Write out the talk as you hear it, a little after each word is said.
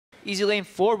easy lane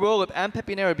for Rollup and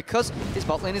Pepinero because his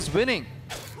bot lane is winning.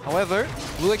 However,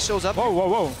 Lulex shows up. Whoa, whoa,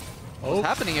 whoa. What's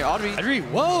happening here? Audrey,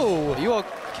 whoa! are you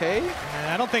okay?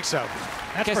 I don't think so.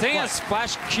 Ksenia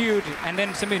splash queued and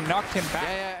then simply knocked him back.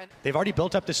 Yeah. They've already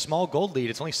built up this small gold lead.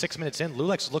 It's only 6 minutes in.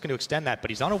 Lulex is looking to extend that, but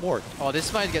he's on a ward. Oh,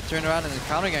 this might get turned around in the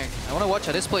counter gang. I want to watch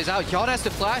how this plays out. Yarn has to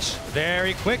flash.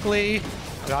 Very quickly.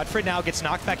 Godfrey now gets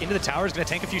knocked back into the tower. He's going to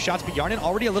tank a few shots, but Yarnin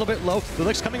already a little bit low.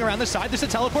 Lulex coming around the side. There's a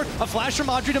teleport, a flash from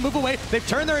Audrey to move away. They've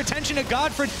turned their attention to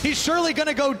Godfrey. He's surely going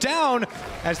to go down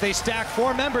as they stack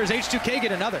 4 members. H2K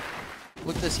get another.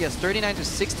 Look at this, he has 39 to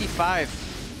 65.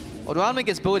 Odoamne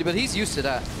gets bullied, but he's used to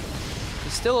that.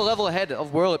 He's still a level ahead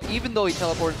of Whirlup, even though he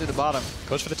teleported to the bottom.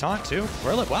 Goes for the taunt, too.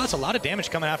 Whirlup, wow, that's a lot of damage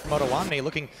coming out from Odoamne,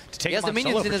 looking to take him on solo for just a minute.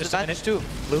 He has the minions in his advantage, too.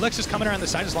 Lulex is coming around the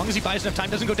side. As long as he buys enough time,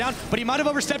 doesn't go down, but he might have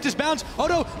overstepped his bounds.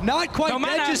 Odo, not quite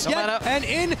dead just yet, and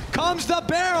in comes the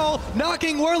barrel,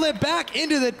 knocking Whirlup back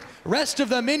into the rest of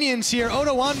the minions here.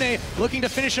 Odoamne looking to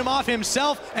finish him off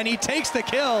himself, and he takes the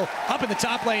kill up in the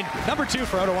top lane. Number 2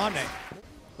 for Odoamne.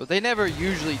 But they never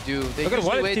usually do. They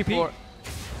usually wait for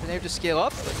they have to scale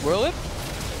up. Whirlup.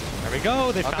 There we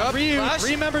go. They found Ryu. Flash.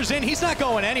 3 members in. He's not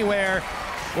going anywhere.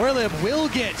 Whirlup will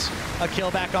get a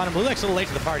kill back on him. Lulex a little late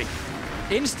to the party.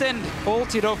 Instant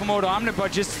ulti though from Odoamne,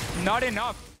 but just not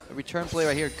enough. A return play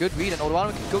right here. Good read, and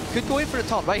Odoamne could go in for the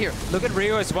taunt right here. Look at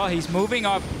Rio as well. He's moving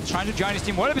up, trying to join his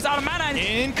team. Whirlup is out of mana. And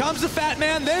in comes the fat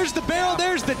man. There's the barrel.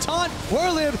 There's the taunt.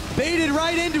 Whirlup baited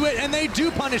right into it, and they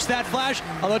do punish that flash.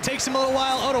 Although it takes him a little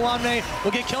while, Odoamne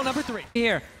will get kill number 3.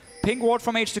 Here, pink ward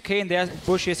from H2K in their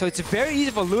bush here, so it's very easy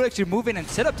for Lulex to move in and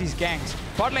set up these ganks.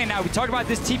 Bot lane now, we talked about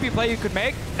this TP play you could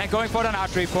make, and then going for it on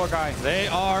Audrey, poor guy. They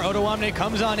are. Odoamne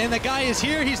comes on in. The guy is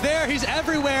here, he's there, he's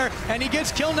everywhere, and he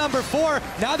gets kill number 4.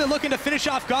 Now they're looking to finish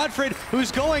off Godfrey,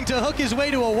 who's going to hook his way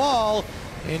to a wall.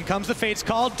 In comes the Fate's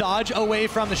Call, dodge away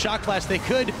from the shock blast. They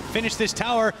could finish this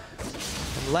tower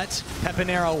and let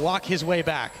Pepinero walk his way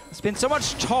back. There's been so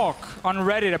much talk on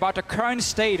Reddit about the current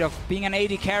state of being an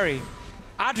AD carry.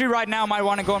 Audrey right now might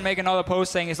want to go and make another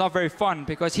post saying it's not very fun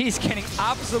because he's getting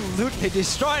absolutely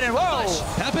destroyed. And whoa!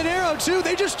 Pepinero too,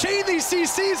 they just chain these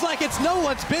CCs like it's no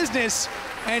one's business.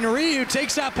 And Ryu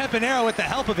takes out Pepinero with the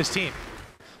help of his team.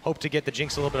 Hope to get the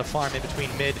Jinx a little bit of farm in between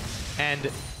mid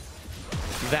and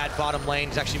that bottom lane.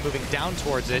 Is actually moving down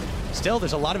towards it. Still,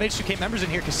 there's a lot of H2K members in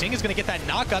here. Ksenia's going to get that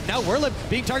knock up. Now Whirlup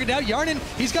being targeted out. Yarnin,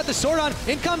 he's got the sword on.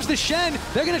 In comes the Shen.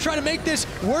 They're going to try to make this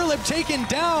Whirlup taken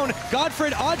down.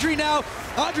 Godfrey, Audrey now.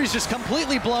 Audrey's just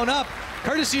completely blown up.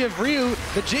 Courtesy of Ryu,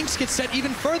 the Jinx gets set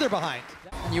even further behind.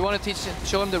 You want to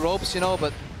show him the ropes, you know,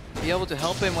 but be able to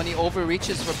help him when he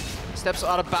overreaches for steps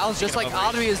out of bounds, just like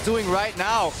Audrey is doing right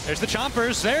now. There's the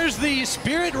chompers. There's the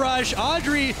Spirit Rush.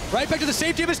 Audrey right back to the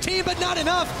safety of his team, but not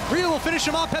enough. Ryu will finish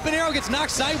him off. Pepinero gets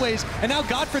knocked sideways, and now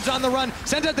Godfrey's on the run.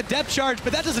 Sends out the depth charge,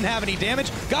 but that doesn't have any damage.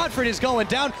 Godfrey is going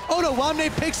down. Odoamne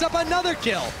picks up another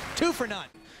kill. 2 for none.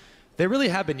 They really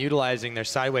have been utilizing their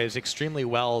sideways extremely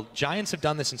well. Giants have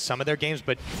done this in some of their games,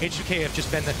 but H2K have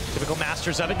just been the typical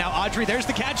masters of it. Now Audrey, there's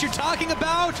the catch you're talking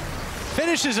about.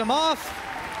 Finishes him off.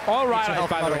 All Rylite,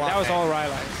 by the way. That was all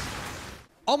Rylite.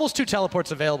 Almost 2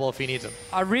 teleports available if he needs them.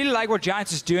 I really like what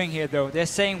Giants is doing here, though. They're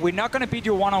saying we're not going to beat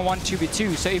you one-on-one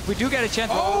 2v2, so if we do get a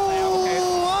chance...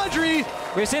 Oh, Audrey!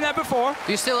 We've seen that before.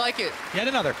 Do you still like it? Yet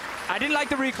another. I didn't like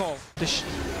the recall. The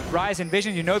Rise and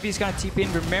Vision, you know if he's going to TP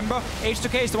in. Remember,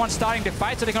 H2K is the one starting the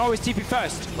fight, so they can always TP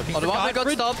first. Looking for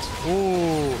Godfrey. Got stopped.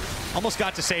 Ooh, almost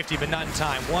got to safety, but not in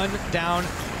time. 1 down.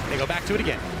 They go back to it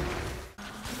again.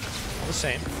 All the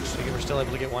same. So we're still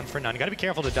able to get 1 for none. You got to be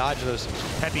careful to dodge those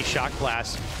heavy shock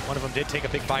blasts. One of them did take a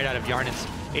big bite out of Yarnin's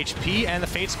HP, and the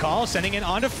Fate's Call sending it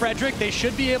onto Frederick. They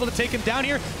should be able to take him down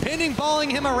here, pinning, balling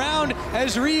him around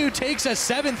as Ryu takes a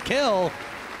 7th kill.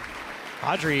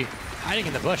 Audrey hiding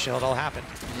in the bush, it'll all happen.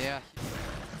 Yeah.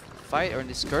 Fight or in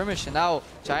the skirmish, and now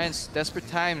Giants, desperate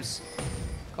times,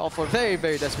 call for very,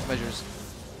 very desperate measures.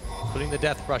 Putting the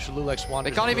death brush, Lulex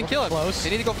wanders. They can't even kill him. Close. They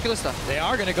need to go for Killista. They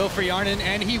are going to go for Yarnin,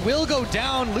 and he will go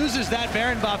down, loses that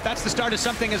Baron buff. That's the start of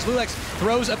something as Lulex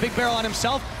throws a big barrel on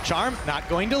himself. Charm not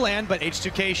going to land, but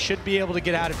H2K should be able to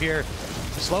get out of here.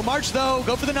 Slow march though,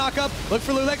 go for the knockup, look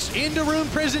for Lulex, into Rune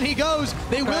Prison he goes.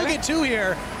 They will get 2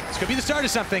 here. This could be the start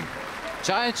of something.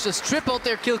 Giants just tripled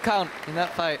their kill count in that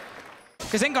fight.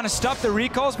 Because they're going to stop the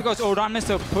recalls because Odoamne is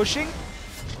still pushing.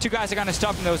 2 guys are going to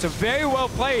stop them though, so very well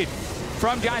played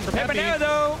from Giants. Pepinero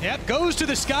though. Yep, goes to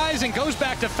the skies and goes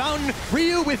back to Fountain.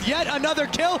 Ryu with yet another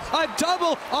kill. A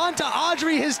double onto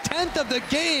Audrey, his 10th of the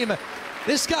game.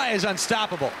 This guy is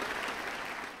unstoppable.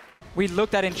 we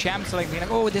looked at in champs, like being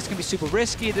like, oh, this can be super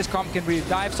risky, this comp can really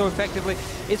dive so effectively.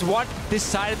 It's what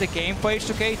decided the game for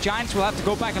H2K. Giants will have to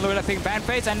go back and look at that big ban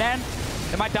phase, and then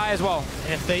they might die as well.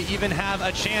 If they even have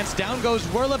a chance, down goes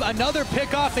Werlib. Another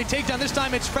pick off. They take down this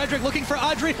time. It's Frederick looking for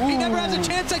Audrey. He never has a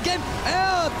chance again.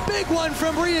 A big one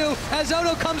from Ryu as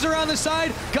Odo comes around the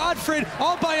side. Godfred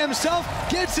all by himself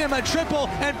gets him a triple,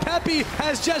 and Peppy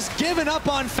has just given up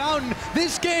on Fountain.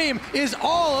 This game is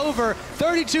all over.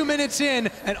 32 minutes in,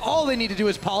 and all they need to do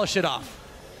is polish it off.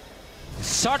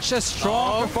 Such a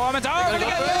strong performance. Oh, look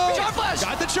at charm flash.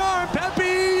 Got the charm.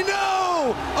 Peppy,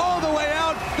 no! All the way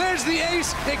out. There's the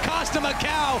ace. It cost him a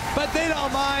cow, but they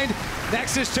don't mind.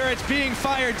 Nexus turrets being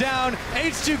fired down.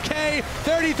 H2K,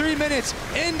 33 minutes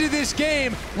into this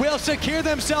game, will secure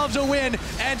themselves a win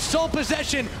and sole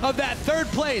possession of that third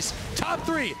place. Top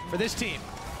 3 for this team.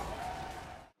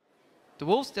 The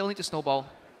Wolves still need to snowball.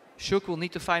 Shook will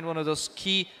need to find one of those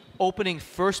key opening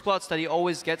first spots that he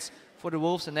always gets for the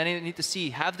Wolves, and then they need to see,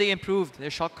 have they improved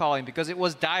their shot calling? Because it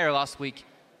was dire last week.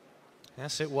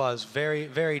 Yes, it was. Very,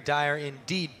 very dire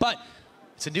indeed. But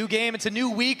it's a new game. It's a new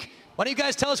week. Why don't you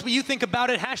guys tell us what you think about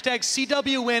it? Hashtag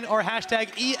CW win or hashtag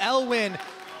EL win.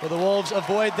 Will the Wolves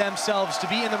avoid themselves to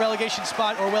be in the relegation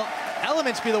spot, or will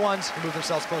Elements be the ones who move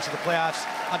themselves closer to the playoffs?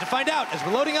 To find out as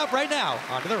we're loading up right now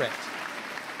onto the Rift.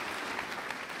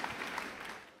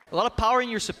 A lot of power in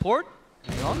your support.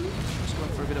 Hang on. Just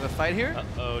going for a bit of a fight here.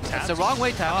 Uh-oh, That's the wrong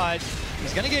way, Tab.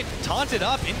 He's gonna get taunted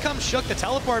up. In comes Shook the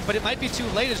teleport, but it might be too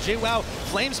late as JWoww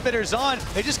Flame Spitter's on.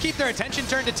 They just keep their attention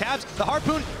turned to Tabs. The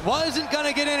Harpoon wasn't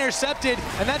gonna get intercepted,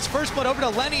 and that's first blood over to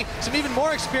Lenny. Some even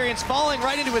more experience falling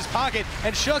right into his pocket,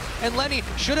 and Shook and Lenny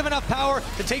should have enough power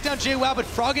to take down JWoww, but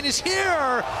Froggen is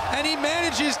here, and he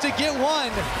manages to get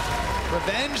one.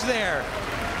 Revenge there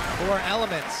for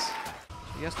Elements.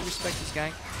 He has to respect this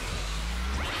guy.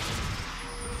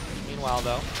 Meanwhile,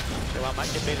 though, JWoww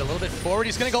might get baited a little bit forward.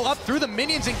 He's going to go up through the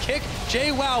minions and kick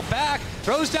JWoww back.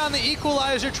 Throws down the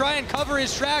equalizer, try and cover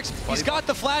his tracks. He's got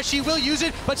the flash, he will use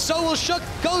it, but so will Shook.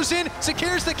 Goes in,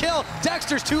 secures the kill.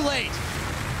 Dexter's too late.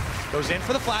 Goes in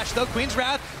for the flash, though. Queen's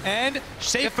Wrath and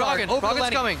safeguard over Froggen's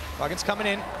coming. Froggen's coming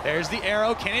in. There's the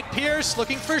arrow. Can it pierce?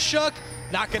 Looking for Shook.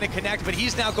 Not going to connect, but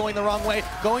he's now going the wrong way.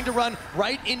 Going to run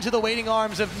right into the waiting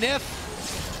arms of Nif.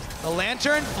 The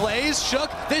lantern, Blaze,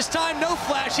 Shook. This time, no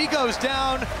flash. He goes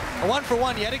down. A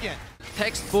 1-for-1 yet again.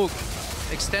 Textbook.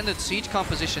 Extended siege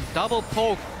composition. Double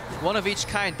poke. One of each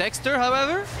kind. Dexter,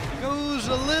 however, goes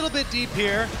a little bit deep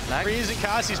here. Freeze and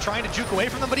Cassie's trying to juke away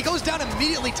from them, but he goes down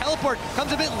immediately. Teleport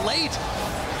comes a bit late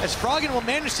as Froggen will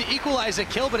manage to equalize a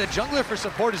kill, but a jungler for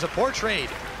support is a poor trade.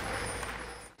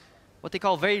 What they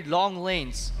call very long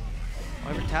lanes.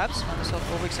 However, Tabs found himself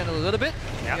overextended a little bit.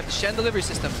 You have the Shen delivery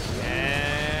system.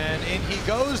 And in he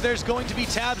goes. There's going to be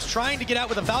Tabs trying to get out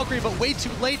with a Valkyrie, but way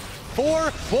too late.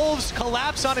 4 Wolves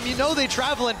collapse on him. You know they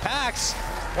travel in packs.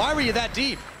 Why were you that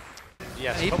deep?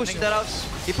 Yes, he pushes that out.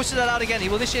 He pushes that out again. He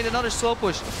will initiate another slow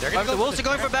push. The Wolves are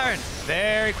going for Baron.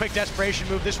 Very quick desperation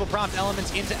move. This will prompt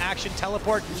Elements into action.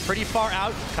 Teleport pretty far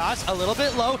out. Koss a little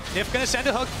bit low. Nif gonna send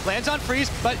a hook. Lands on Freeze,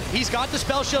 but he's got the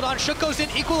spell shield on. Shook goes in.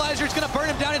 Equalizer is gonna burn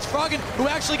him down. It's Froggen who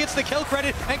actually gets the kill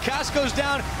credit, and Koss goes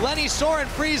down. Lenny, Soren,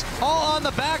 Freeze all on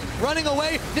the back, running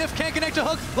away. Nif can't connect a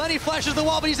hook. Lenny flashes the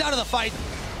wall, but he's out of the fight.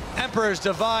 Emperor's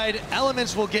Divide.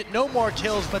 Elements will get no more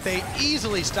kills, but they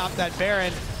easily stop that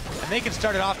Baron. And they can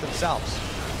start it off themselves.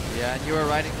 Yeah, and you were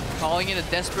right. Calling it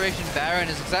a desperation Baron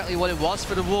is exactly what it was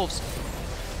for the Wolves.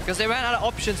 Because they ran out of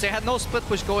options. They had no split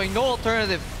push going, no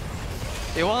alternative.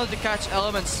 They wanted to catch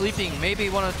Elements sleeping. Maybe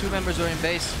 1 or 2 members were in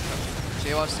base.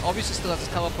 JWoww obviously still has his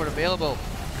teleport available.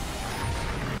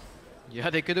 Yeah,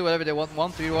 they could do whatever they want.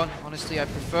 1-3-1. Honestly, I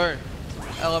prefer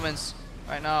Elements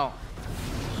right now.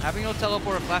 Having no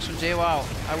teleport or flash from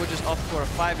JWoww, I would just opt for a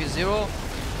 5v0.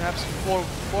 Perhaps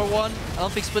 4-1. I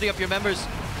don't think splitting up your members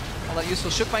all that useful.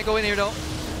 Shook might go in here though.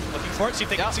 Looking for it, see if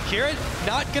they can secure it.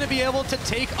 Not going to be able to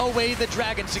take away the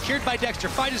dragon. Secured by Dexter.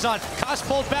 Fight is on. Koss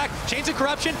pulled back. Chains of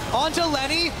Corruption onto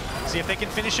Lenny. See if they can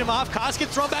finish him off. Koss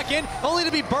gets thrown back in, only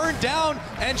to be burned down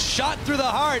and shot through the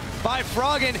heart by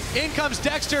Froggen. In comes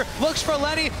Dexter. Looks for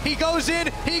Lenny. He goes in.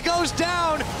 He goes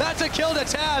down. That's a kill to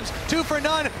Tabs. 2 for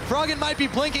none. Froggen might be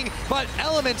blinking, but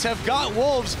Elements have got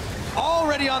Wolves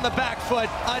already on the back foot.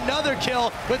 Another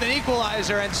kill with an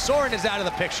equalizer, and Soren is out of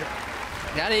the picture.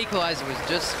 That equalizer was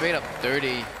just straight up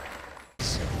dirty.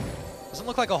 Doesn't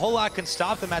look like a whole lot can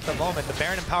stop them at the moment. The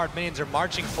Baron-empowered minions are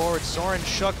marching forward. Soren,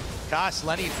 Shook, Koss,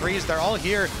 Lenny, Freeze, they're all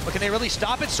here. But can they really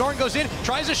stop it? Soren goes in,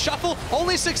 tries a shuffle,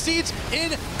 only succeeds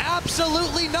in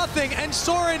absolutely nothing. And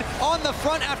Soren on the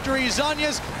front after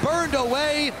Izanya's burned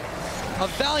away. A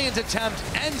valiant attempt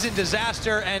ends in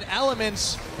disaster, and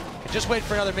Elements just wait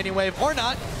for another mini wave or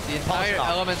not. The entire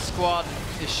Element squad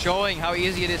is showing how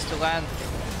easy it is to land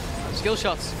skill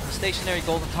shots, stationary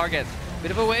golden target.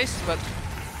 Bit of a waste, but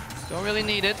don't really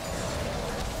need it.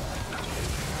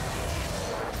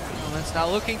 Element's now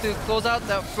looking to close out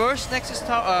the first Nexus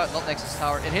Tower, not Nexus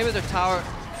Tower, Inhibitor Tower.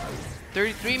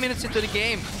 33 minutes into the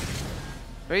game.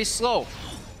 Very slow.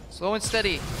 Slow and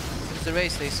steady. It's the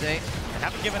race, they say. And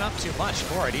haven't given up too much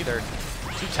for it either.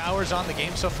 2 towers on the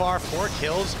game so far, 4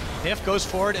 kills. Nif goes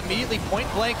forward, immediately point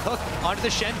blank hook onto the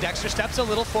Shen. Dexter steps a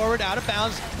little forward, out of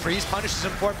bounds. Freeze punishes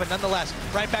him for it, but nonetheless,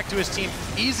 right back to his team.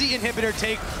 Easy inhibitor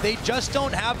take. They just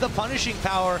don't have the punishing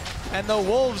power, and the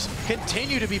Wolves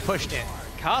continue to be pushed in.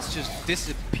 Cast just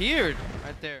disappeared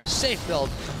right there. Safe build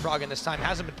from Froggen this time.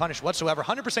 Hasn't been punished whatsoever.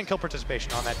 100% kill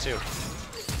participation on that too.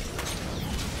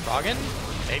 Froggen,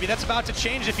 maybe that's about to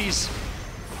change if he's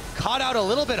caught out a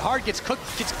little bit hard, gets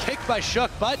kicked by Shook,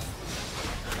 but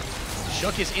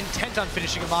Shook is intent on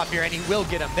finishing him off here, and he will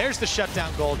get him. There's the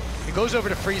shutdown gold. It goes over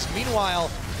to Freeze.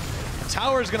 Meanwhile, the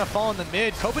tower is going to fall in the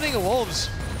mid. Copenhagen Wolves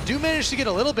do manage to get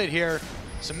a little bit here.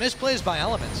 Some misplays by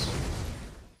Elements.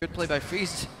 Good play by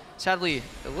Freeze. Sadly,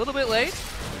 a little bit late.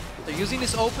 They're using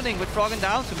this opening with Froggen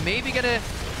down to maybe get a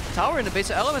tower in the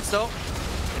base of Elements, though.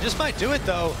 They just might do it,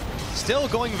 though. Still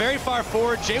going very far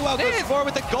forward. JWoww goes forward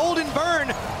with the golden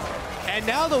burn. And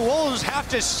now the Wolves have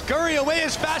to scurry away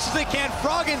as fast as they can.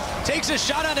 Froggen takes a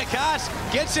shot onto Cass,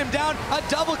 gets him down, a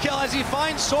double kill as he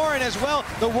finds Soren as well.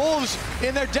 The Wolves,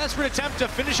 in their desperate attempt to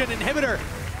finish an inhibitor,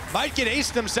 might get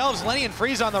aced themselves. Lenny and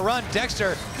Freeze on the run.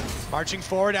 Dexter marching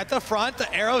forward at the front.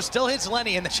 The arrow still hits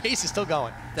Lenny, and the chase is still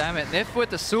going. Damn it, Nif with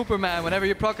the Superman. Whenever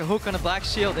you proc a hook on a black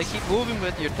shield, they keep moving,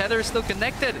 but your tether is still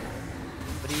connected.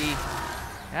 But he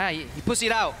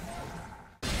pussied out.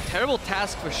 Terrible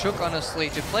task for Shook, honestly,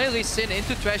 to play Lee Sin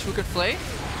into Trash who could play,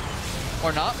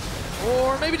 or not.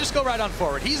 Or maybe just go right on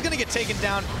forward. He's going to get taken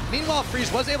down. Meanwhile, Freeze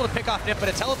was able to pick off Nip, but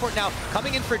a teleport now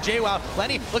coming in for JWoww.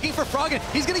 Lenny looking for Froggen.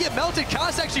 He's going to get melted.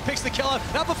 Kass actually picks the kill up,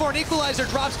 not before an equalizer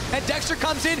drops, and Dexter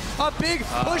comes in. A big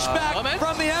pushback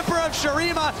from the Emperor of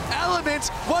Shurima. Elements,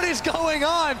 what is going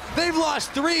on? They've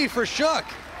lost 3 for Shook.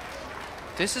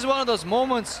 This is one of those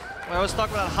moments where I was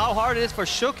talking about how hard it is for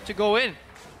Shook to go in.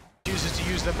 Chooses to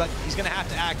use them, but he's going to have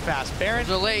to act fast. Baron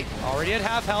late. Already at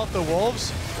half health. The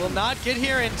Wolves will not get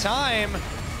here in time.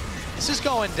 This is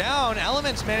going down.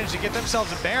 Elements managed to get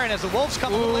themselves a Baron as the Wolves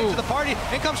come a little late to the party.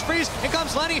 In comes Freeze, in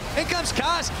comes Lenny, in comes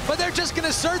Cass, but they're just going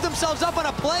to serve themselves up on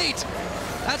a plate.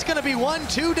 That's going to be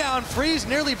 1-2 down. Freeze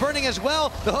nearly burning as well.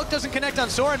 The hook doesn't connect on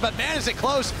Soren, but man, is it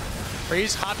close.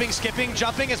 Freeze hopping, skipping,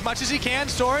 jumping as much as he can.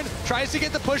 Soren tries to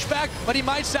get the pushback, but he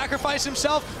might sacrifice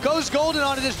himself. Goes golden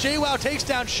on it as JWoww takes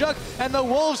down Shook, and the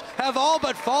Wolves have all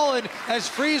but fallen as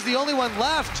Freeze the only one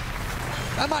left.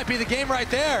 That might be the game right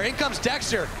there. In comes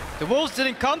Dexter. The Wolves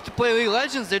didn't come to play League of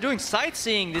Legends. They're doing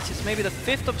sightseeing. This is maybe the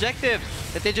 5th objective,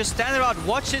 that they just stand around,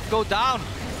 watch it go down.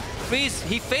 Freeze,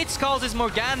 he Fate Skulls his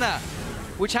Morgana,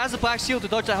 which has a black shield to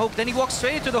dodge that hook. Then he walks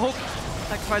straight into the hook,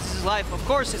 sacrifices his life. Of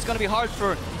course, it's going to be hard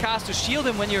for Cass to shield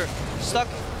him when you're stuck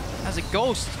as a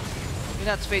ghost. I mean,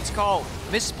 that's Fate's call.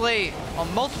 Misplay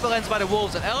on multiple ends by the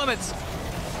Wolves, and Elements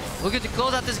looking to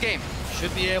close out this game.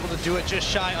 Should be able to do it just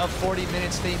shy of 40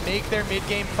 minutes. They make their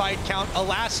mid-game fight count. A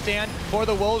last stand for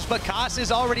the Wolves, but Cass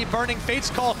is already burning.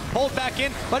 Fate's call pulled back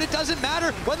in, but it doesn't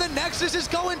matter. When the Nexus is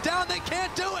going down, they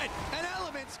can't do it. And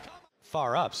Elements come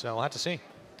far up, so we'll have to see.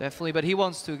 Definitely, but he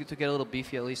wants to get a little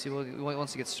beefy at least. He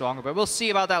wants to get stronger, but we'll see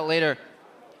about that later.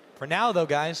 For now, though,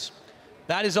 guys,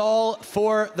 that is all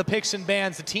for the picks and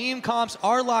bans. The team comps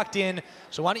are locked in,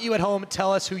 so why don't you at home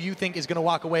tell us who you think is going to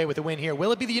walk away with a win here.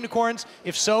 Will it be the Unicorns?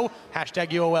 If so, hashtag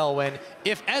UOL win.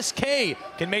 If SK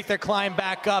can make their climb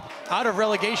back up out of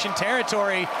relegation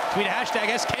territory, tweet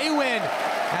hashtag SK win.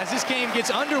 As this game gets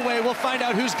underway, we'll find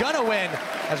out who's going to win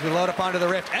as we load up onto the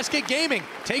Rift. SK Gaming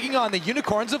taking on the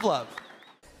Unicorns of Love.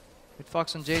 With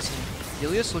Fox and Jason.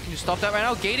 Gilius looking to stop that right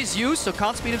now. Gate is used, so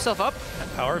can't speed himself up.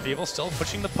 And Power of Evil still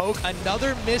pushing the poke.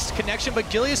 Another missed connection, but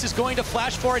Gilius is going to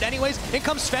flash for it anyways. In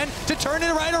comes Sven to turn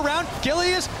it right around.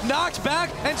 Gilius knocked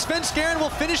back, and Svenskeren will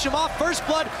finish him off. First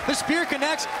blood, the spear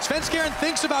connects. Svenskeren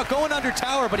thinks about going under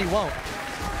tower, but he won't.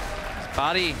 His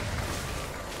body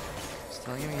is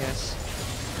telling him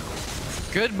yes.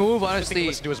 Good move, honestly.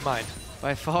 Listen to his mind.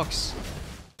 By Fox.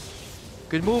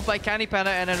 Good move by Candy Panda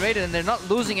and then Raiden, and they're not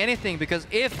losing anything because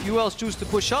if UOL choose to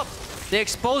push up, they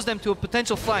expose them to a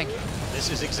potential flank. This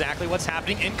is exactly what's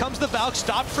happening. In comes the Valk,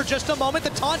 stopped for just a moment. The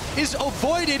taunt is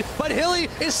avoided, but Hilly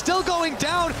is still going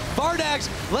down. Vardags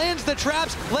lands the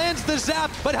traps, lands the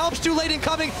zap, but helps too late in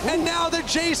coming, and now the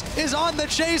Jace is on the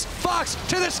chase. Fox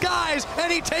to the skies,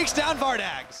 and he takes down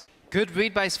Vardags. Good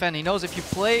read by Sven. He knows if you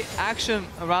play action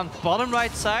around bottom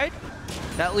right side,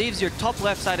 that leaves your top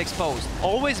left side exposed.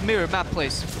 Always mirror map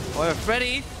plays. Or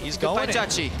Freddy, he's going by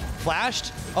Chachi.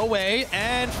 Flashed away,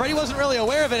 and Freddy wasn't really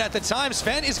aware of it at the time.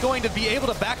 Sven is going to be able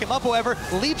to back him up, however,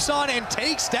 leaps on and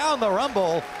takes down the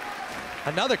Rumble.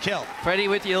 Another kill. Freddy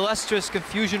with the illustrious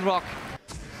Confusion Rock.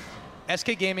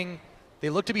 SK Gaming, they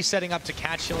look to be setting up to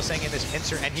catch Hylissang in this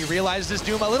pincer, and he realizes his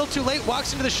doom a little too late,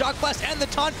 walks into the shock blast and the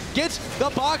taunt, gets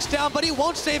the box down, but he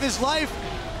won't save his life.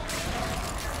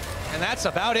 And that's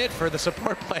about it for the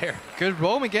support player. Good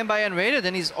roam again by Unrated,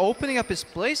 and he's opening up his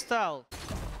playstyle.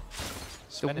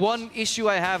 The one issue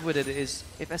I have with it is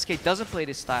if SK doesn't play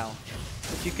this style,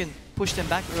 if you can push them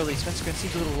back early, Svenskeren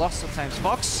seems a little lost sometimes.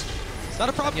 Fox, it's not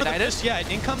a problem for them just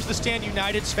yet. In comes the stand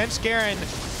United. Svenskeren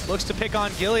looks to pick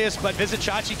on Gilius, but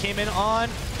Vizicachi came in on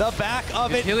the back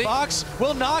of it. Fox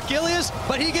will knock Gilius,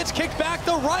 but he gets kicked back.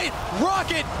 The right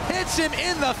rocket hits him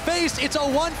in the face. It's a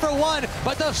 1-for-1,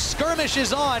 but the skirmish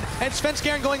is on, and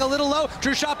Svenskeren going a little low.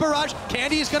 True shot barrage.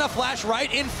 Candy is gonna flash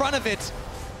right in front of it.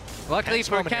 Luckily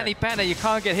for Candy Panda, you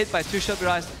can't get hit by two-shot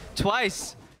barrage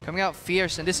twice. Coming out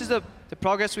fierce, and this is the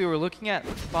progress we were looking at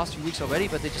the past few weeks already,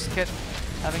 but they just kept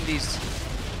having these.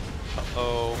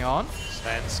 Going on.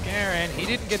 Svenskeren, he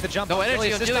didn't get the jump. No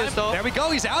energy on Gilius, though. There we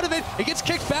go, he's out of it. He gets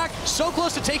kicked back, so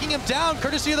close to taking him down,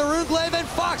 courtesy of the Rune Glaive, and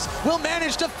Fox will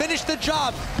manage to finish the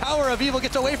job. Power of Evil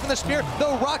gets away from the spear.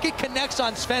 The rocket connects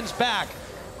on Sven's back,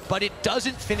 but it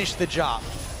doesn't finish the job.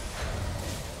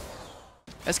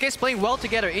 SK's playing well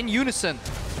together, in unison.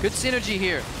 Good synergy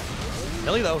here.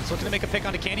 Billy, though, is looking to make a pick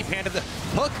onto Candy Panda. The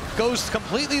hook goes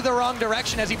completely the wrong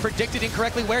direction as he predicted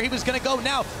incorrectly where he was going to go.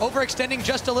 Now, overextending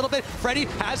just a little bit. Freddy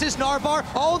has his Gnar bar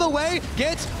all the way,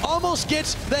 almost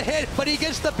gets the hit, but he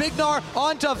gets the big Gnar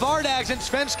onto Vardags, and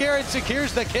Svenskeren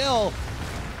secures the kill.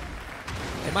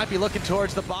 They might be looking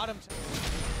towards the bottom.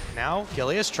 Now,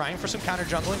 Gilius trying for some counter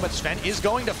jungling, but Sven is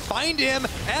going to find him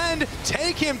and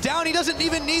take him down. He doesn't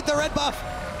even need the red buff.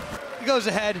 He goes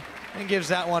ahead and gives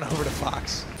that one over to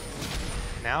Fox.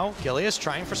 Now, Gilius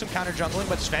trying for some counter jungling,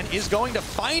 but Sven is going to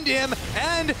find him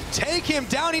and take him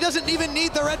down. He doesn't even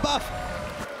need the red buff.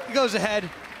 He goes ahead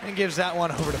and gives that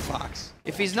one over to Fox.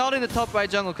 If he's not in the top right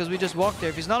jungle because we just walked there,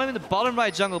 if he's not in the bottom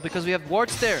right jungle because we have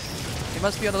wards there, he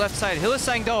must be on the left side.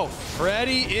 Hylissang though.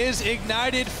 Freddy is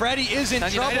ignited. Freddy is in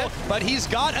trouble, but he's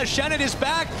got a Shen at his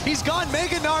back. He's gone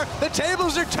Mega Gnar. The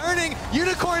tables are turning.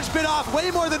 Unicorn's bit off way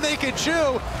more than they could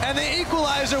chew, and the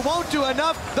equalizer won't do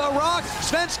enough. The ROC,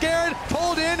 Svenskeren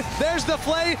pulled in. There's the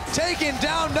Flay taken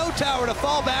down. No tower to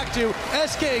fall back to.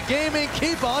 SK Gaming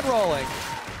keep on rolling.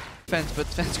 But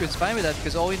Svenskeren's fine with that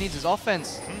because all he needs is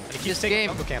offense. And he keeps taking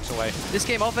jungle camps away. This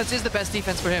game, offense is the best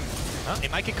defense for him. He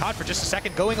might get caught for just a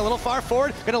second, going a little far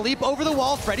forward. Gonna leap over the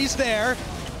wall. Freddy's there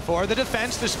for the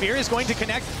defense. The spear is going to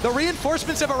connect. The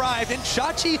reinforcements have arrived, and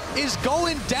Chachi is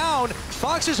going down.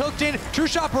 Fox is hooked in. True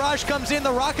shot barrage comes in.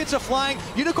 The rockets are flying.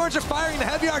 Unicorns are firing the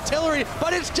heavy artillery,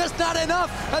 but it's just not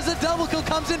enough as the double kill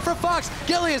comes in for Fox.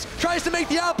 Gilius tries to make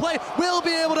the outplay. Will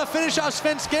be able to finish off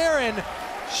Svenskeren.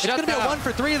 It's gonna be a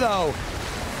 1-for-3 though.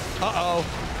 Uh-oh.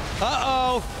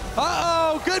 Uh-oh.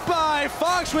 Uh-oh. Goodbye.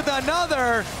 Fox with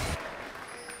another.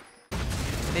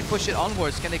 They push it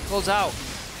onwards. Can they close out?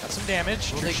 Got some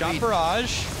damage. True shot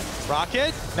barrage.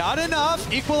 Rocket. Not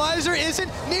enough. Equalizer isn't.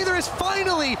 Neither is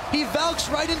finally. He Valks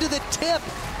right into the tip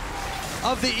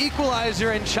of the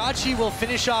equalizer, and Chachi will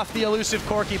finish off the elusive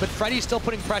Corki, but Freddy's still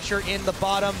putting pressure in the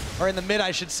bottom, or in the mid,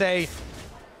 I should say.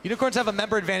 Unicorns have a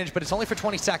member advantage, but it's only for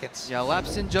 20 seconds. Yeah,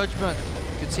 lapse in judgment.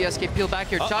 You can see SK peel back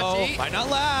here. Chachi. Might not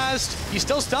last. He's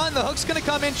still stunned. The hook's gonna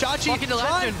come in. Chachi,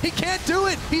 he can't do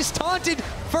it. He's taunted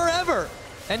forever.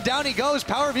 And down he goes.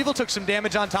 Power of Evil took some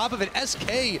damage on top of it.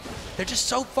 SK, they're just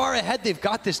so far ahead. They've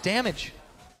got this damage.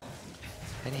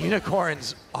 And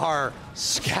Unicorns are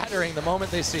scattering the moment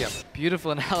they see him.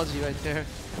 Beautiful analogy right there.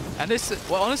 And this,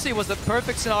 well, honestly, was the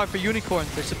perfect scenario for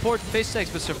Unicorns. Their support phase takes,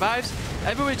 but survives.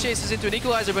 Everybody chases into an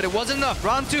equalizer, but it wasn't enough.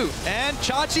 Round 2. And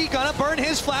Chachi gonna burn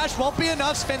his flash. Won't be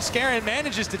enough. Svenskeren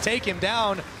manages to take him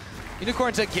down.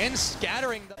 Unicorns again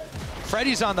scattering.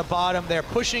 Freddy's on the bottom. They're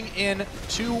pushing in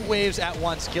 2 waves at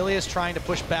once. Gilius trying to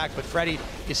push back, but Freddy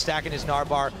is stacking his Gnar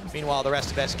bar. Meanwhile, the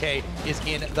rest of SK is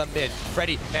in the mid.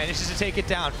 Freddy manages to take it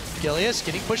down. Gilius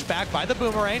getting pushed back by the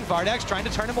Boomerang. Vardags trying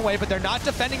to turn him away, but they're not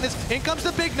defending this. In comes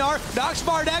the big Gnar. Knocks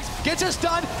Vardags, gets a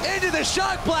stun into the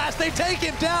shock blast. They take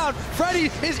him down. Freddy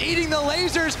is eating the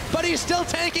lasers, but he's still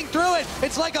tanking through it.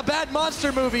 It's like a bad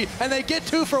monster movie, and they get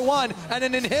 2 for 1 and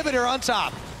an inhibitor on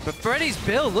top. But Freddy's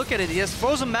build, look at it. He has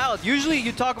Frozen Mallet. Usually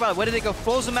you talk about whether they go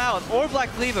Frozen Mallet or Black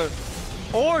Cleaver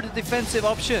or the defensive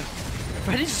option.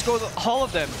 Freddy just goes all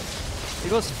of them. He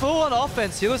goes full on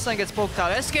offense. Hulusan gets poked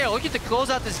out. SK are looking to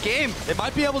close out this game. They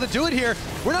might be able to do it here.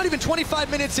 We're not even 25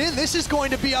 minutes in. This is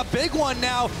going to be a big one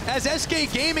now as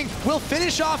SK Gaming will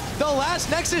finish off the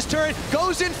last Nexus turret,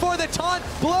 goes in for the taunt,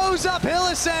 blows up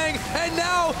Hulusan, and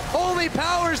now only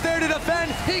Power's there to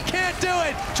defend. He can't do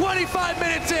it. 25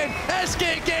 minutes in,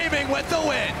 SK Gaming with the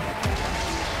win.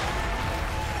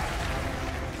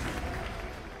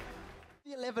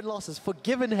 The 11 losses,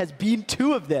 Forgiven has been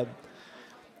 2 of them.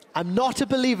 I'm not a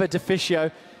believer,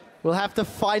 Deficio. We'll have to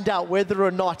find out whether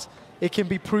or not it can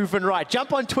be proven right.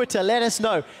 Jump on Twitter, let us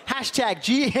know. Hashtag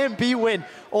GMB win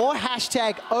or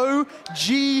hashtag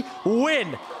OG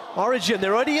win. Origin,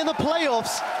 they're already in the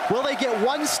playoffs. Will they get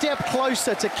one step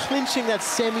closer to clinching that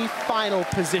semi-final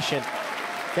position?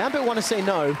 Gambit want to say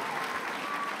no.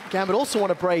 Gambit also want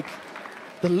to break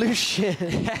the losing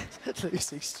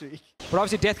streak. But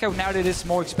obviously Deathcap now that it is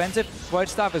more expensive, Void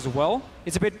Staff as well.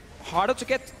 It's a bit harder to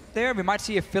get there. We might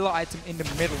see a filler item in the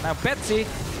middle. Now Betsy,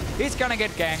 he's gonna get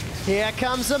ganked. Here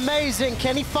comes Amazing.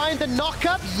 Can he find the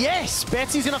knock-up? Yes!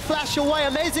 Betsy's gonna flash away.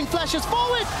 Amazing flashes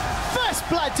forward. First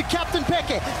blood to Captain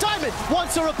Peke. Diamond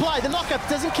wants a reply. The knock-up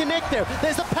doesn't connect there.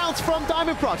 There's a pounce from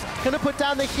Diamond Prox. Gonna put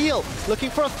down the heel. Looking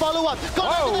for a follow-up.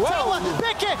 Got under the tower.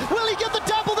 Peke, will he get the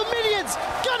double? The minions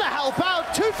gonna help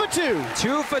out. 2 for 2.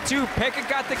 2 for 2. Peke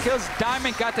got the kills.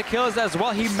 Diamond got the kills as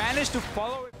well. He managed to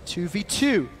follow it.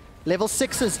 2v2. Level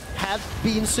 6s have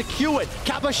been secured.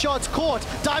 Cabochard's caught.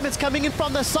 Diamond's coming in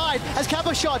from the side as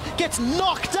Cabochard gets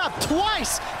knocked up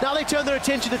twice. Now they turn their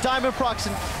attention to Diamond Prox,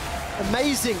 and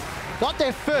Amazing got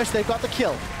there first. They've got the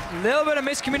kill. A little bit of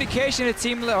miscommunication, it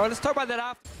seemed. Let's talk about that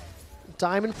after.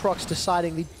 Diamond Prox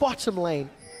deciding the bottom lane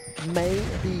may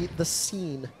be the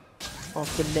scene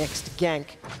of the next gank.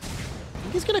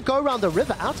 He's going to go around the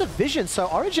river, out of vision, so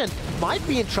Origin might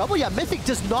be in trouble. Yeah, Mythic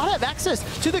does not have access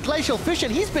to the Glacial Fish,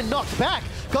 and he's been knocked back.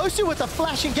 Gosu with the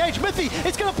flash engage. Mythic,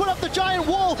 it's going to put up the giant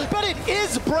wall, but it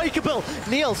is breakable.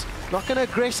 Niels not going to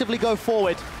aggressively go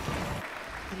forward.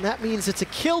 And that means it's a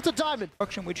kill to Diamond.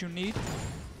 Which you need.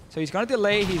 So he's going to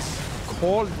delay his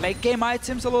core late game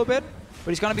items a little bit,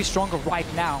 but he's going to be stronger right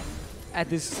now at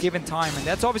this given time. And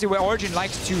that's obviously where Origin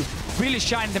likes to really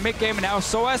shine in the mid game. And now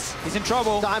Soaz is in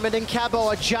trouble. Diamond and Cabo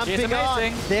are jumping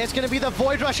on. There's going to be the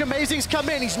Void Rush. Amazing's come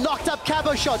in. He's knocked up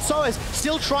Cabochard. Soaz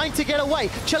still trying to get away.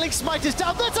 Chilling Smite is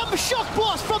down. That's a shock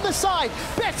blast from the side.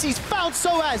 Betsy's found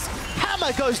Soaz.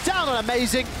 Hammer goes down on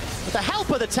Amazing. With the help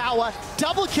of the tower,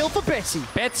 double kill for Betsy.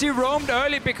 Betsy roamed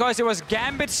early because it was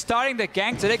Gambit starting the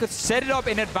gank, so they could set it up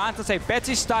in advance and say,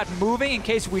 Betsy, start moving in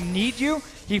case we need you.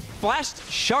 He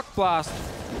flashed Shock Blast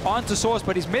onto Source,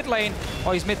 but his mid lane,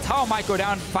 or his mid tower might go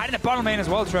down. Fighting the bottom lane as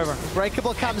well, Trevor.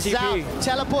 Breakable comes down.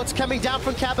 Teleports coming down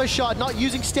from Cabochard, not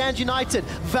using Stand United.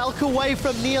 Valk away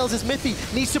from Niels as Mithy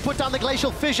needs to put down the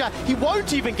Glacial Fissure. He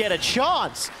won't even get a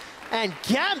chance. And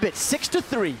Gambit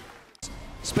 6-3.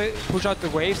 Push out the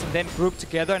waves and then group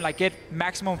together and like get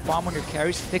maximum farm on your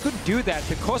carries. They couldn't do that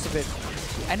because of it,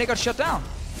 and they got shut down.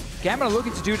 Gambit are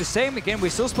looking to do the same again. We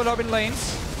still split up in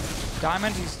lanes.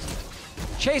 Diamond, he's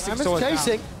chasing. Diamond's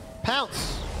chasing.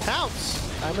 Pounce,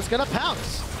 pounce. Diamond's gonna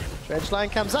pounce.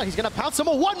 Dredgeline comes out. He's gonna pounce some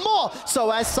more. One more. So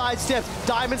as sidesteps,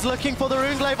 Diamond's looking for the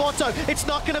Runeglaive auto. It's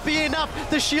not gonna be enough.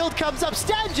 The shield comes up.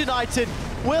 Stand United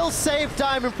will save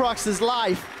Diamond Prox's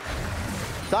life.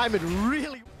 Diamond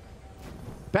really.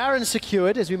 Baron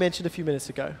secured, as we mentioned a few minutes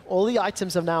ago. All the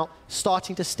items are now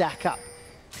starting to stack up.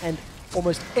 And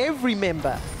almost every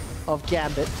member of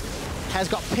Gambit has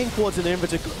got pink wards in their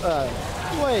inventory.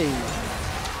 Wait.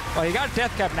 Well, you got a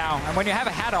death cap now, and when you have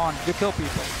a hat on, you kill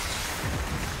people.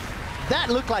 That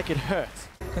looked like it hurt.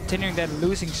 Continuing that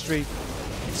losing streak.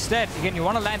 Instead, again, you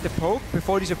want to land the poke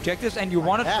before these objectives, and you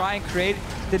want to try and create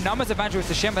the numbers advantage with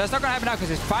the Shen, but that's not going to happen now because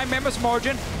there's 5 members from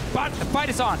Origin, but the fight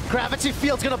is on. Gravity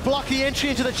Field's going to block the entry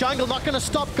into the jungle, not going to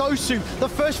stop Gosu. The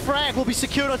first frag will be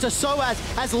secured onto Soaz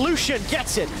as Lucian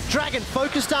gets it. Dragon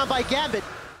focused down by Gambit.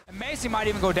 Amazing might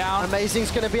even go down.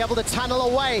 Amazing's going to be able to tunnel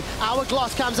away.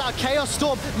 Hourglass comes out. Chaos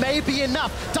Storm may be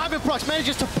enough. Diamond Prox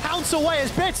manages to pounce away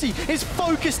as Betsy is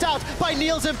focused out by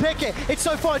Niels and Peke. It's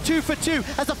so far a 2 for 2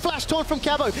 as the flash taunt from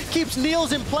Cabo keeps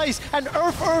Niels in place, and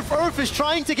Earth is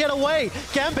trying to get away.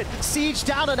 Gambit siege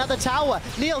down another tower.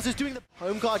 Niels is doing the...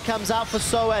 Home Guard comes out for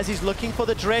Soaz. He's looking for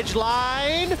the dredge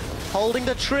line. Holding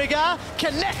the trigger.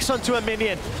 Connects onto a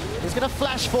minion. He's going to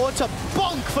flash forward to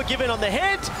bonk Forgiven on the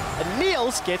head. And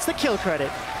Niels gets the kill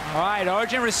credit. All right,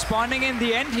 Origin responding in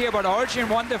the end here, but Origin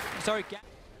won the... Sorry,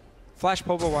 flash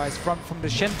power-wise from the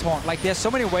Shen taunt. Like, there's so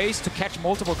many ways to catch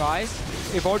multiple guys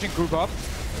if Origin group up.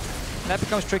 And that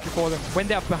becomes tricky for them when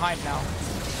they're behind now.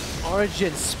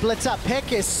 Origin splits up.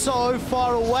 Peck is so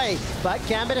far away, but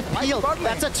Gambit have peeled.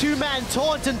 That's a two-man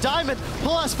taunt, and Diamond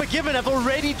plus Forgiven have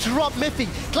already dropped Miffy.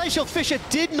 Glacial Fisher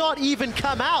did not even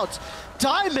come out.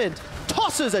 Diamond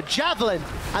tosses a javelin,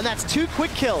 and that's 2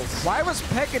 quick kills. Why was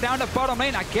Pekka down the bottom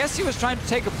lane? I guess he was trying to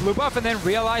take a blue buff and then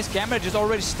realized Gambit just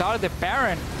already started the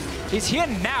Baron. He's here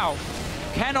now.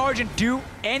 Can Origin do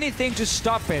anything to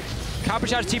stop it?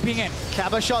 Cabochard's TPing in.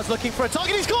 Cabochard's looking for a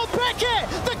target. He's called Beckett!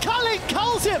 The culling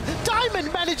culls him!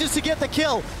 Diamond manages to get the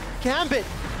kill. Gambit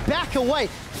back away.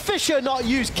 Fisher not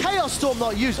used. Chaos Storm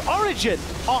not used. Origin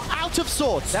are out of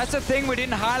sorts. That's the thing we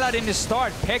didn't highlight in the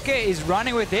start. Pekka is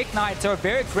running with Ignite, so a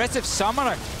very aggressive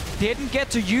summoner. Didn't get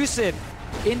to use it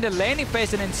in the laning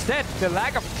phase, and instead the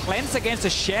lack of cleanse against the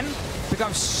Shen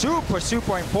becomes super,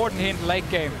 super important here in the late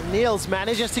game. Niels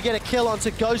manages to get a kill onto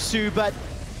Gosu, but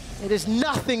it is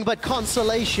nothing but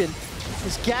consolation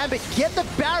as Gambit get the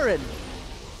Baron.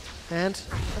 And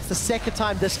that's the second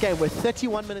time this game with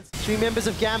 31 minutes. 3 members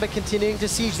of Gambit continuing to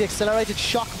siege the accelerated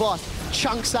shock blast.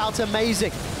 Chunks out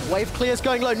amazing. Wave clears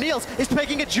going low. Niels is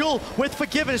taking a duel with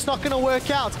Forgiven. It's not going to work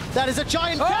out. That is a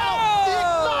giant pow.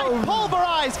 The Ignite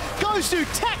pulverize. Gosu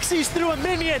taxis through a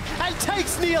minion and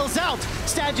takes Niels out.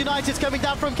 Stand United's coming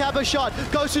down from Cabochard.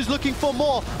 Gosu's looking for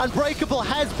more. Unbreakable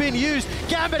has been used.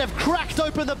 Gambit have cracked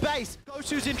open the base.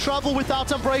 Gosu's in trouble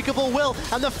without Unbreakable Will,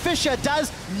 and the Fisher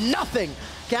does nothing.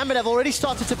 Gambit have already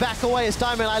started to back away as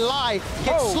Diamond, I lie,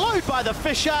 gets slowed by the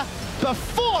Fisher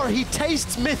before he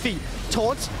tastes Miffy.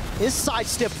 Taunt is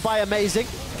sidestepped by Amazing,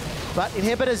 but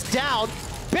Inhibitor's down.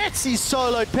 Betsy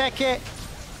soloed Peke.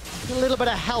 A little bit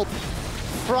of help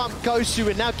from Gosu,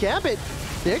 and now Gambit,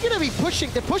 they're going to be pushing.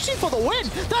 They're pushing for the win.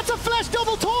 That's a flash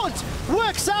double taunt.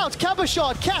 Works out.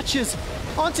 Cabochard catches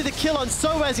onto the kill on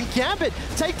Soaz, and Gambit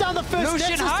take down the first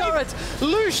Nexus turret.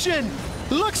 Lucian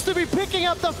looks to be picking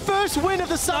up the first win of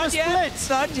the summer split.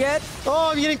 Not yet. Oh,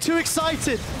 I'm getting too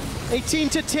excited.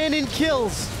 18-10 in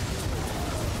kills.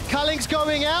 Culling's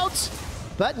going out,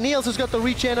 but Niels has got the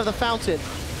reach end of the fountain.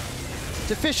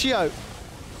 Deficio.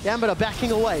 Gambit are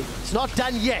backing away. It's not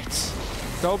done yet.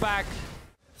 Go back.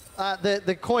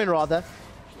 The coin, rather.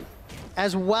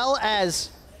 As well as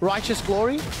Righteous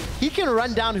Glory, he can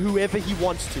run down whoever he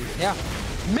wants to. Yeah.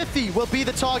 Miffy will be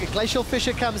the target. Glacial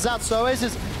Fisher comes out. Soaz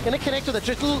is going to connect with a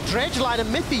little dredge line, and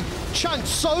Miffy chunked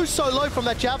so low from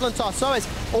that javelin toss.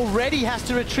 Soaz already has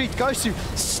to retreat. Gosu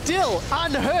still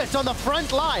unhurt on the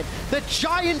front line. The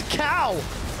giant cow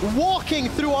walking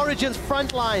through Origin's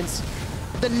front lines.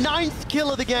 The 9th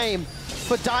kill of the game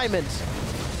for Diamond.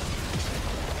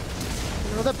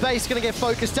 Another base going to get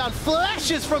focused down.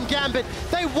 Flashes from Gambit.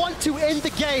 They want to end the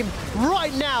game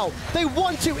right now. They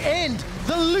want to end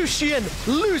the Lucian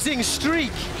losing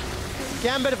streak.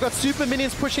 Gambit have got super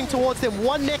minions pushing towards them.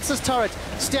 One Nexus turret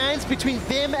stands between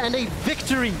them and a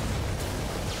victory.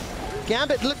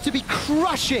 Gambit look to be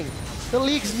crushing the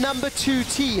league's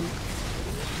 #2 team.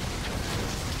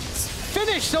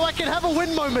 Finish so I can have a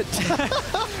win moment.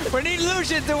 We need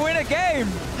Lucian to win a game.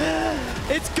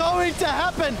 It's going to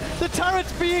happen. The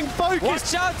turret's being focused.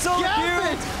 Watch out, Solo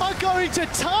Gambit are going to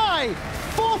tie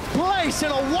 4th place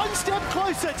and are 1 step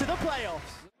closer to the playoffs.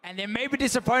 And they may be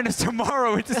disappointed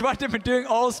tomorrow, which is what they've been doing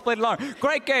all split long.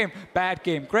 Great game, bad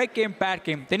game. Great game, bad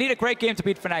game. They need a great game to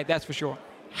beat Fnatic, that's for sure.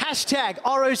 Hashtag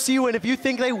ROC win if you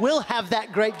think they will have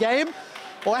that great game,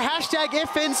 or hashtag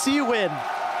FNC win.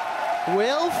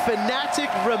 Will Fnatic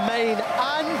remain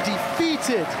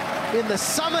undefeated in the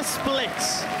summer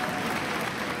splits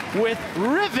with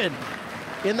Riven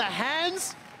in the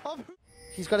hands of...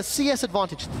 He's got a CS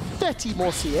advantage, 30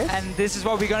 more CS. And this is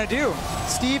what we're going to do.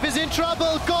 Steve is in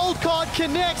trouble, gold card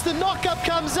connects, the knockup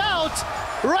comes out.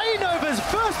 Rainover's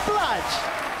first blood.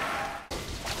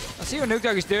 I see what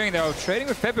Nukdog is doing though, trading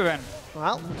with Pepperman.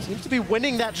 Well, seems to be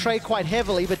winning that trade quite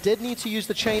heavily, but did need to use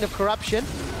the Chain of Corruption.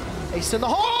 Ace in the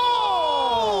hole!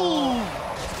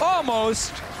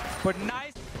 Almost, but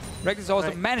nice. Rex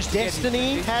also managed to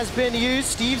Destiny has been used.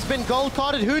 Steve's been gold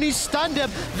carded. Hooney stunned him.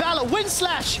 Valor wind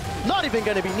slash, not even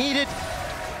going to be needed.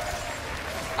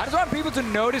 I just want people to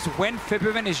notice when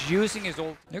Pepperman is using his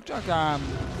ult. Nukdog,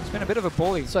 it's been a bit of a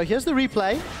bully. So here's the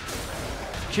replay.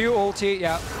 Q ulti,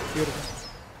 yeah, beautiful.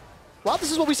 Well,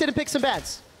 this is what we said in Picks and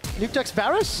Bans. Nukdog's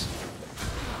Varus.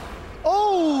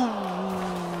 Oh!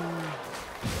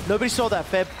 Nobody saw that,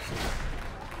 Feb.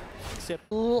 Except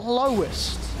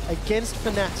lowest against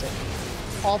Fnatic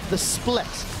of the split.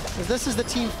 As this is the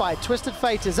team fight. Twisted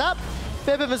Fate is up.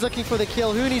 Febim is looking for the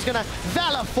kill. Hooney's gonna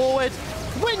Valor forward.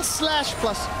 Wind slash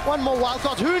plus one more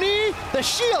wildcard. Hooney, the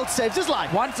shield saves his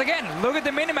life. Once again, look at the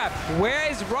minimap. Where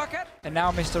is Rocket? And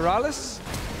now Mr. Rallis.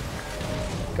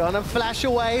 Gonna flash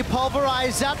away,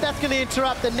 pulverize up, that's gonna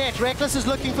interrupt the net. Reckless is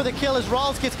looking for the kill as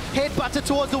Rolls gets headbutted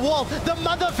towards the wall. The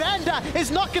Mother Vanda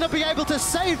is not gonna be able to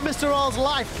save Mr. Rolls'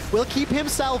 life. Will keep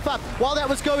himself up. While that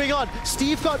was going on,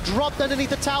 Steve got dropped underneath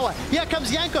the tower. Here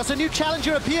comes Jankos, a new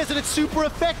challenger appears and it's super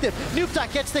effective.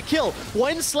 Nukeduck gets the kill.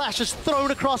 Wind Slash is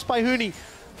thrown across by Huni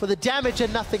for the damage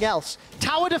and nothing else.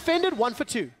 Tower defended, 1 for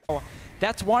 2.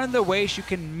 That's one of the ways you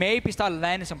can maybe start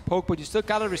landing some poke, but you still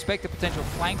gotta respect the potential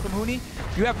flank from Huni.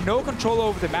 You have no control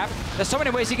over the map. There's so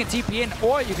many ways you can TP in,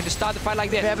 or you can just start the fight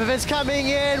like this. Febiven's coming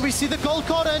in. We see the gold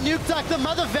quarter and Nukeduck. The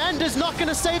Mother Vanda's not going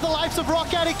to save the lives of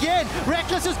ROC again.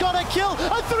 Reckless has got a kill.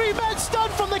 A 3-man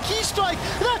stun from the Keystrike.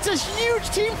 That's a huge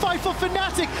team fight for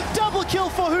Fnatic. Double kill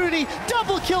for Huni.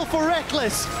 Double kill for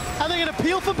Reckless. And they're going to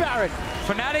peel for Baron.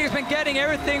 Fnatic has been getting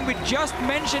everything. We just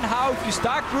mentioned how if you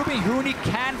start grouping, Huni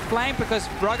can flank because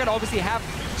Rocket obviously have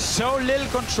so little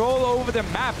control over the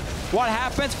map. What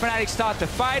happens? Fnatic start the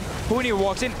fight. Huni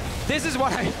walks in. This is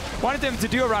what I wanted them to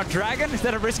do around Dragon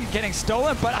instead of risking getting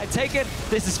stolen, but I take it.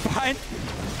 This is fine.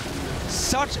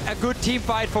 Such a good team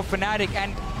fight for Fnatic.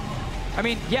 And I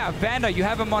mean, yeah, Vanda, you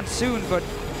have a Monsoon, but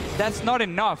that's not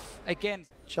enough again.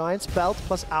 Giant's Belt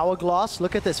plus Hourglass.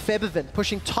 Look at this. Febiven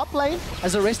pushing top lane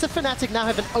as the rest of Fnatic now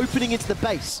have an opening into the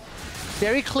base.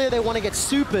 Very clear they want to get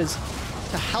supers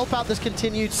to help out this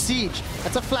continued siege.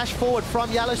 That's a flash forward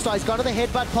from Yellowstar. He's got to the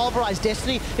headbutt, pulverized.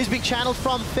 Destiny is being channeled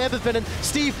from Febiven, and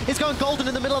Steve is going golden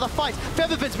in the middle of the fight.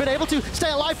 Febiven's been able to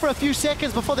stay alive for a few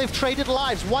seconds before they've traded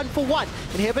lives, 1 for 1.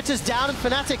 Inhibitors down, and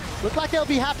Fnatic look like they'll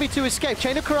be happy to escape.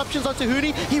 Chain of Corruptions onto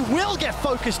Huni. He will get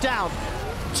focused down.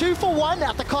 2 for 1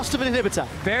 at the cost of an inhibitor.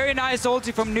 Very nice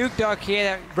ulti from Nukeduck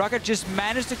here. Rocket just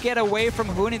managed to get away from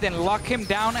Huni, then lock him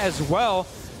down as well.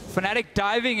 Fnatic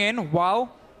diving in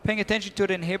while paying attention to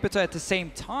the inhibitor at the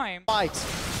same time. Right.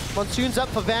 Monsoon's up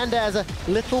for Vanda as a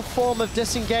little form of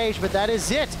disengage, but that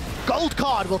is it. Gold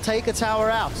card will take the tower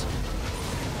out.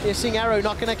 Piercing arrow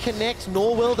not going to connect,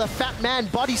 nor will the Fat Man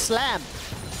body slam.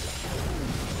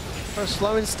 For a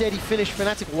slow and steady finish,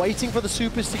 Fnatic waiting for the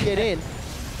supers to get in.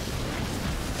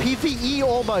 PvE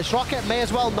almost. Rocket may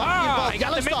as well not be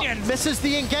involved. Yellowstar misses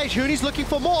the engage. Huni's looking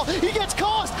for more. He gets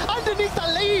cast underneath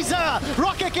the laser.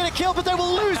 Rocket get a kill, but they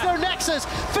will lose their Nexus.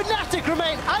 Fnatic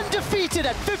remain undefeated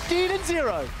at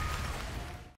 15-0.